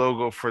is the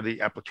logo for the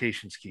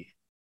applications key.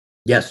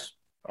 Yes.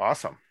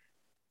 Awesome.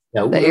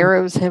 Yeah, The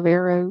arrows have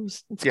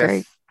arrows. It's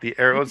great. The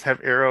arrows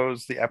have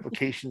arrows. The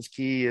applications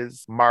key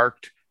is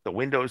marked. The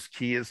Windows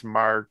key is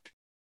marked.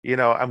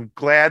 I'm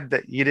glad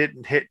that you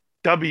didn't hit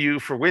W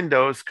for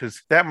Windows,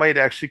 because that might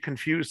actually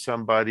confuse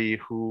somebody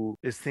who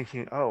is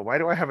thinking, oh, why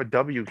do I have a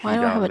W key down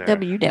there? Why do I have a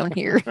W down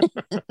here?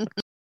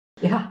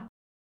 Yeah.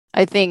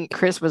 I think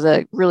Chris was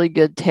a really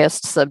good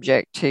test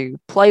subject to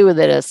play with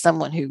it as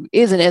someone who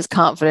isn't as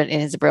confident in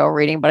his Braille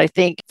reading. But I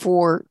think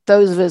for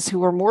those of us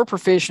who are more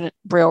proficient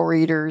Braille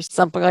readers,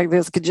 something like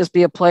this could just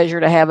be a pleasure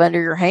to have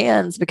under your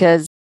hands,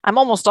 because I'm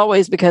almost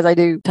always, because I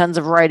do tons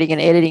of writing and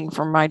editing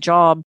for my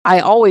job, I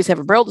always have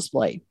a Braille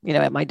display,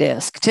 at my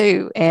desk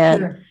too.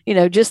 And,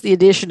 just the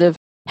addition of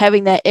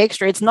having that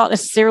extra, it's not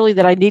necessarily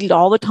that I need it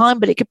all the time,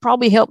 but it could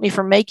probably help me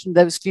from making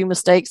those few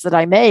mistakes that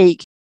I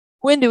make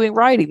when doing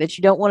writing that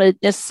you don't want to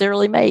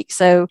necessarily make.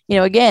 So,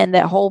 again,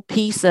 that whole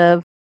piece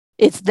of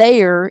it's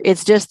there,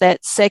 it's just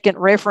that second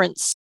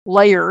reference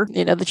layer,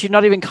 that you're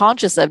not even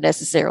conscious of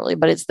necessarily,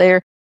 but it's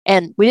there.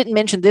 And we didn't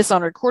mention this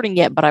on recording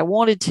yet, but I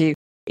wanted to,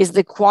 is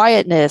the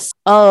quietness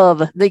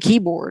of the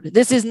keyboard.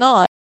 This is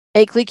not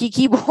a clicky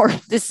keyboard.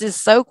 This is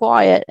so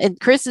quiet. And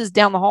Chris is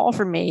down the hall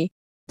from me.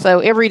 So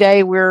every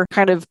day we're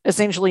kind of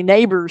essentially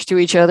neighbors to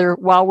each other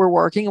while we're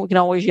working. We can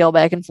always yell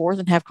back and forth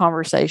and have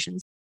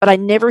conversations. But I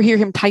never hear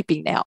him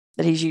typing now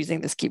that he's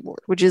using this keyboard,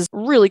 which is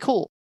really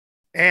cool.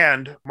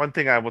 And one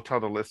thing I will tell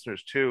the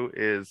listeners too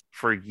is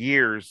for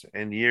years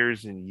and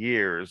years and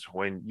years,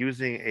 when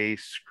using a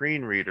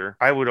screen reader,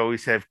 I would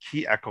always have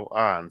key echo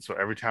on. So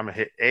every time I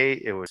hit A,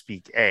 it would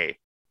speak A.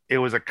 It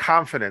was a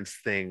confidence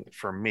thing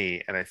for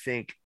me. And I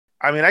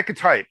could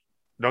type.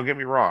 Don't get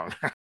me wrong.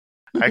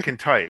 I can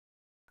type.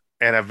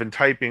 And I've been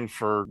typing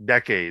for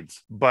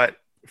decades. But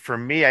for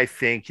me, I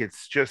think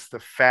it's just the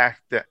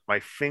fact that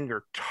my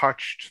finger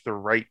touched the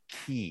right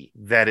key,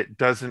 that it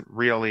doesn't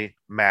really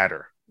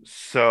matter.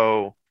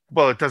 So,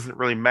 it doesn't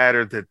really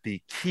matter that the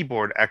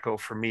keyboard echo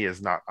for me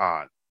is not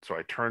on. So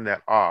I turned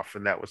that off.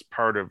 And that was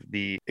part of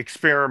the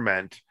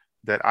experiment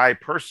that I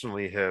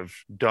personally have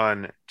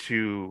done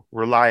to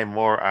rely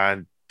more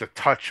on the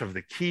touch of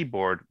the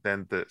keyboard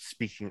than the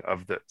speaking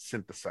of the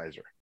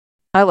synthesizer.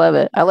 I love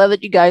it. I love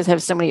that you guys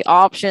have so many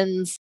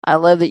options. I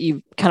love that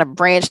you've kind of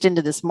branched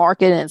into this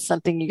market and it's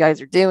something you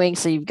guys are doing.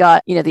 So you've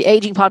got, the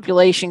aging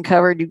population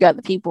covered. You've got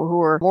the people who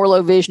are more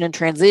low vision and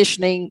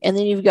transitioning. And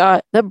then you've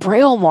got the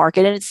Braille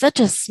market. And it's such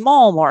a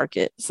small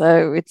market.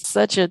 So it's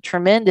such a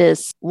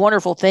tremendous,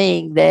 wonderful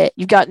thing that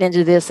you've gotten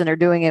into this and are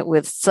doing it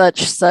with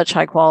such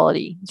high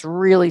quality. It's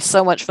really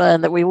so much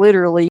fun that we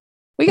knew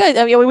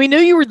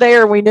you were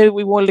there. We knew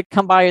we wanted to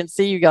come by and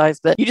see you guys,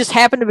 but you just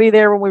happened to be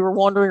there when we were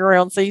wandering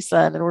around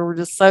CSUN, and we were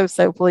just so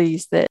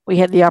pleased that we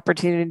had the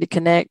opportunity to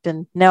connect.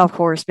 And now, of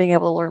course, being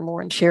able to learn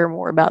more and share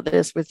more about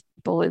this with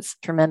people is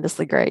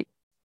tremendously great.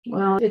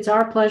 Well, it's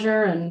our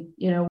pleasure. And,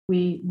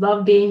 we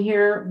love being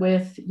here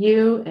with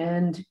you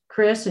and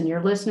Chris and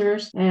your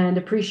listeners and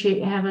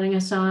appreciate having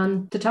us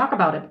on to talk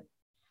about it.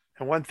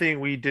 And one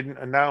thing we didn't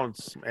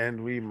announce,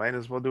 and we might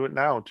as well do it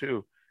now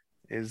too,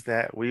 is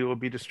that we will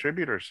be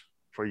distributors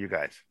for you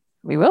guys.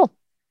 We will.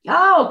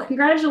 Oh,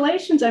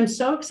 congratulations. I'm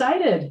so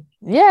excited.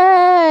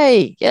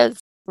 Yay. Yes,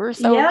 we're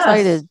so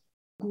excited.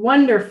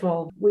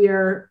 Wonderful. We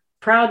are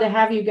proud to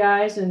have you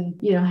guys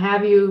and,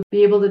 have you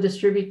be able to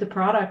distribute the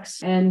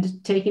products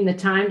and taking the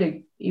time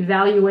to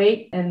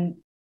evaluate. And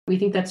we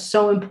think that's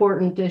so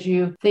important as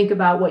you think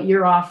about what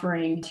you're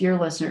offering to your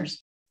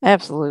listeners.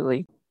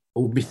 Absolutely.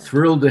 We'll be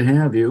thrilled to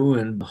have you,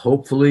 and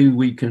hopefully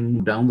we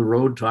can down the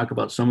road talk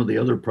about some of the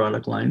other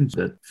product lines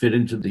that fit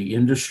into the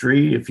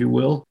industry, if you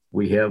will.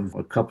 We have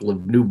a couple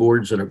of new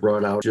boards that are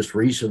brought out just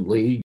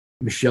recently.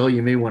 Michelle,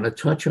 you may want to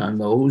touch on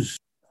those.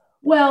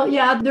 Well,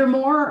 yeah, they're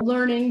more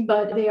learning,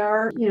 but they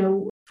are,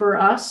 for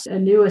us, a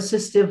new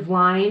assistive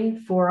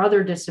line for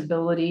other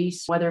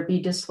disabilities, whether it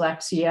be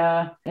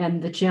dyslexia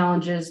and the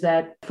challenges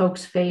that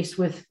folks face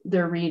with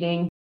their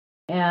reading.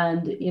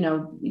 And,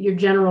 your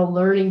general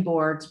learning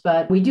boards.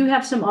 But we do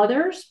have some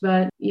others,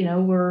 but,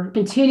 we're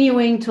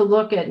continuing to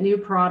look at new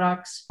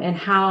products and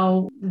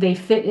how they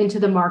fit into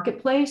the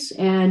marketplace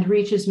and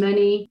reach as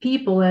many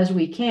people as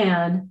we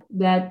can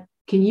that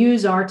can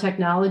use our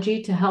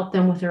technology to help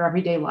them with their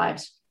everyday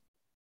lives.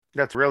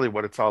 That's really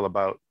what it's all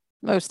about.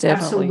 Most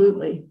definitely.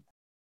 Absolutely.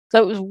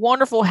 So it was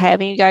wonderful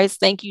having you guys.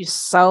 Thank you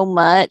so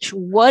much.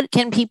 What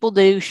can people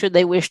do should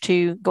they wish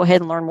to go ahead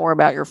and learn more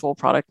about your full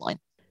product line?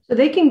 So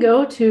they can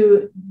go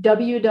to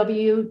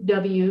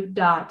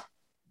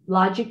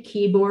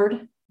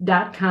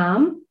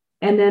www.logickeyboard.com.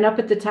 And then up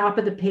at the top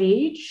of the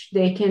page,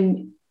 they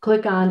can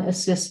click on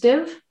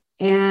assistive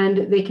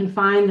and they can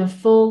find the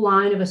full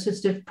line of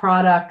assistive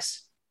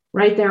products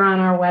right there on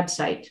our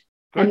website.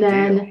 And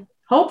then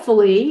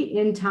hopefully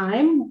in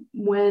time,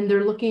 when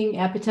they're looking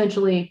at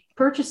potentially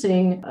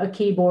purchasing a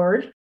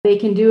keyboard, they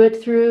can do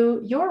it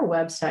through your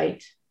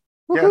website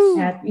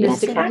at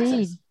Mystic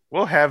Access.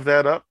 We'll have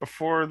that up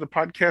before the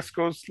podcast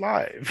goes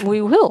live.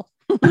 We will.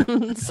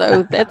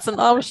 So that's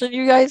an option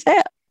you guys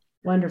have.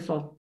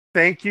 Wonderful.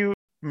 Thank you,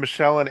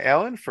 Michelle and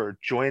Alan, for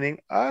joining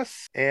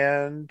us,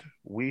 and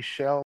we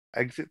shall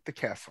exit the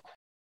castle.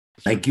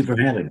 Thank you for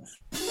having us.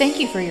 Thank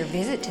you for your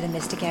visit to the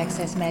Mystic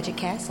Access Magic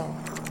Castle.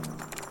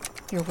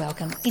 You're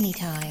welcome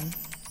anytime.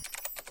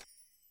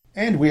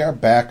 And we are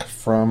back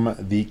from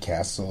the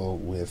castle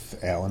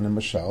with Alan and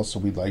Michelle, so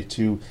we'd like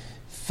to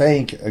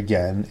thank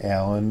again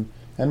Alan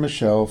and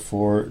Michelle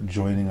for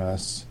joining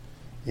us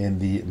in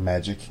the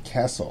Magic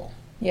Castle.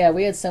 Yeah,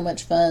 we had so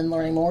much fun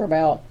learning more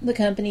about the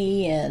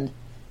company and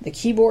the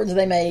keyboards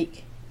they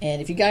make.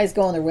 And if you guys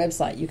go on their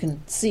website, you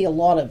can see a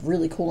lot of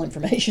really cool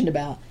information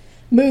about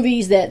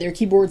movies that their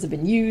keyboards have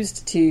been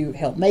used to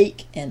help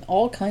make and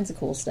all kinds of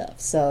cool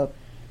stuff. So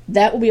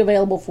that will be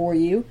available for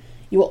you.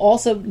 You will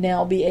also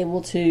now be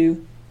able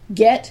to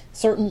get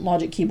certain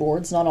Logic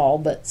keyboards, not all,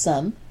 but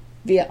some,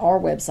 via our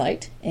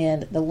website,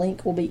 and the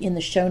link will be in the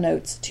show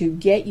notes to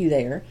get you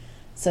there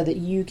so that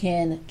you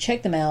can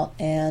check them out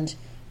and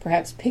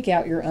perhaps pick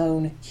out your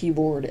own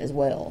keyboard as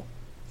well.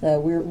 So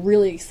we're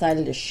really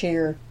excited to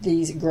share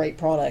these great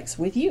products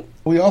with you.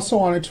 We also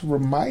wanted to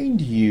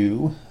remind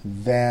you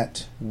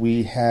that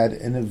we had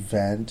an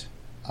event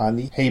on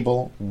the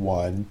Hable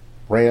One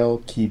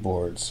Braille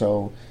keyboard.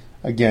 So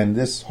again,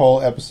 this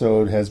whole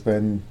episode has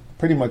been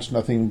pretty much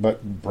nothing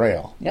but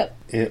Braille. Yep.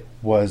 It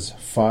was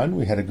fun.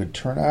 We had a good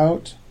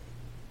turnout.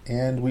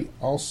 And we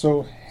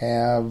also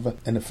have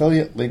an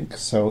affiliate link,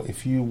 so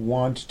if you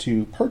want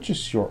to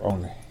purchase your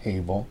own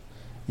Hable,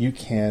 you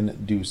can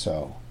do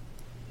so.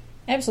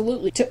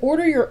 Absolutely. To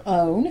order your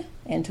own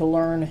and to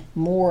learn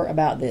more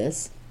about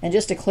this, and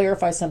just to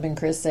clarify something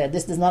Chris said,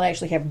 this does not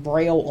actually have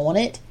Braille on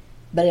it,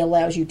 but it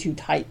allows you to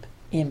type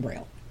in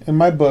Braille. In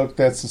my book,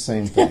 that's the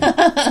same thing.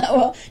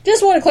 Well,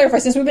 just want to clarify,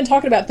 since we've been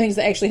talking about things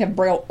that actually have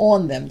Braille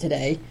on them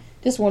today,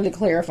 just wanted to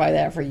clarify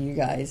that for you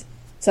guys.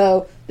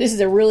 So this is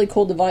a really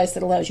cool device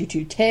that allows you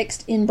to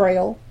text in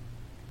Braille,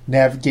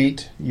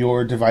 Navigate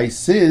your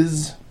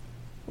devices.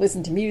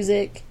 listen to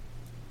music,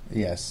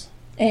 Yes.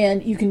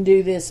 and you can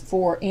do this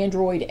for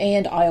Android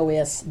and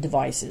iOS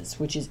devices,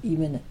 which is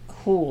even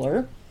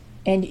cooler.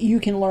 And you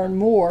can learn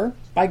more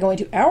by going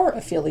to our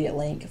affiliate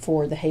link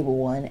for the Hable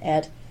One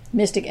at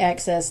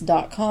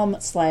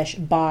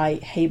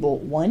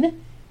mysticaccess.com/buyhable1,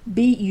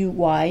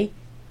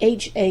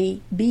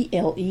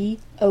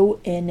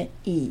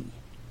 BUYHABLEONE.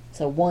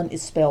 So one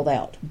is spelled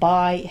out.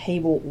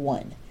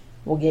 buyhable1.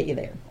 We'll get you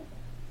there.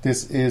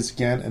 This is,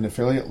 again, an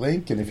affiliate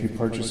link, and if you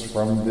purchase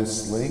from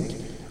this link,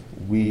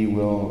 we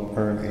will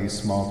earn a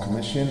small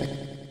commission.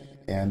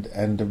 And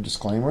end of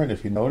disclaimer. And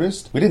if you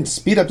noticed, we didn't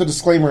speed up the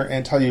disclaimer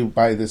and tell you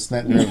buy this,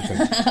 that, and everything.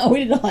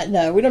 We did not.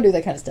 No, we don't do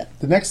that kind of stuff.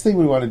 The next thing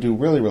we want to do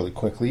really, really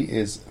quickly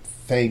is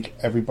thank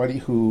everybody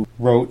who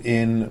wrote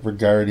in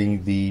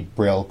regarding the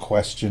Braille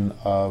question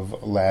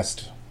of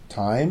last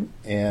time.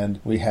 And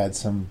we had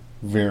some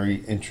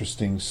very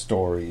interesting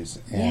stories.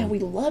 And Yeah, we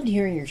loved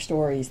hearing your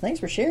stories. Thanks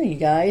for sharing, you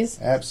guys.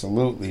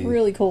 absolutely. It's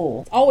really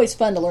cool. It's always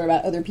fun to learn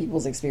about other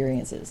people's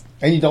experiences.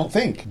 And you don't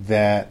think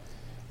that,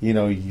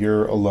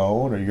 you're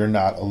alone or you're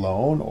not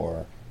alone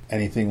or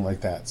anything like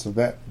that. So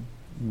that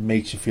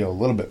makes you feel a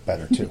little bit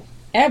better too.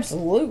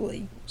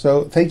 Absolutely.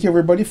 So thank you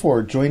everybody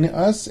for joining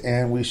us,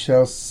 and we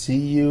shall see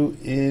you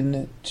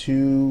in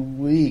 2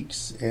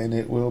 weeks, and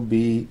it will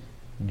be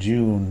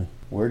June.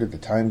 Where did the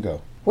time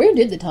go? Where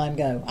did the time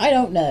go? I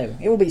don't know.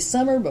 It will be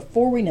summer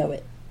before we know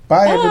it.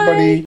 Bye.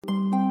 Everybody.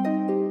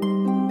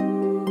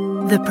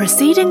 The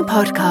preceding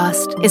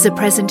podcast is a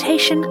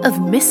presentation of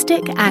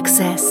Mystic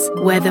Access,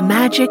 where the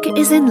magic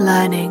is in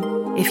learning.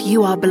 If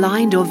you are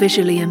blind or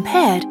visually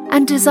impaired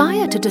and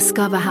desire to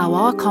discover how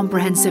our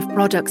comprehensive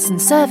products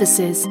and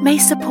services may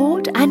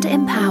support and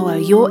empower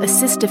your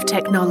assistive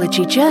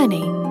technology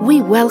journey,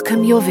 we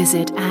welcome your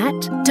visit at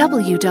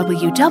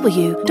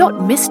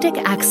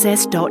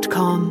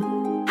www.mysticaccess.com.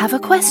 Have a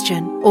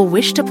question or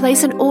wish to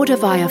place an order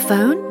via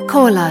phone?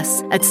 Call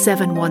us at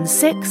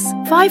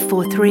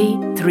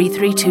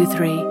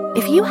 716-543-3323.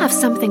 If you have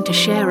something to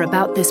share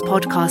about this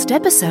podcast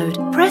episode,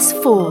 press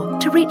 4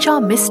 to reach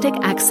our Mystic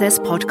Access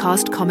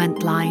podcast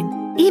comment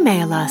line.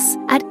 Email us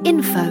at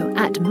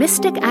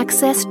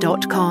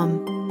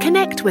info@mysticaccess.com.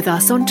 Connect with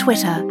us on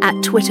Twitter at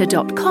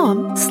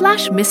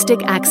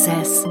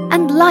twitter.com/mysticaccess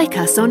and like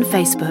us on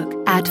Facebook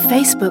at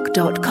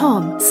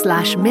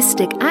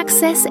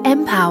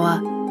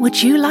facebook.com/mysticaccessempower.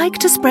 Would you like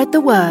to spread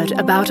the word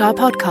about our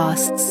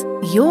podcasts?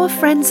 Your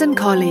friends and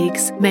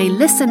colleagues may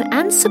listen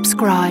and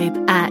subscribe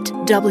at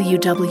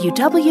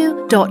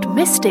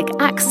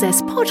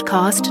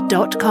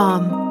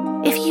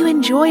www.mysticaccesspodcast.com. If you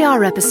enjoy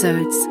our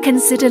episodes,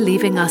 consider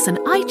leaving us an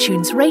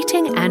iTunes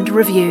rating and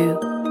review.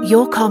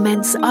 Your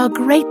comments are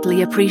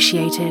greatly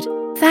appreciated.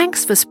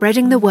 Thanks for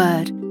spreading the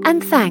word,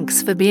 and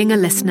thanks for being a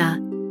listener.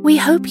 We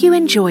hope you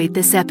enjoyed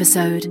this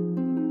episode.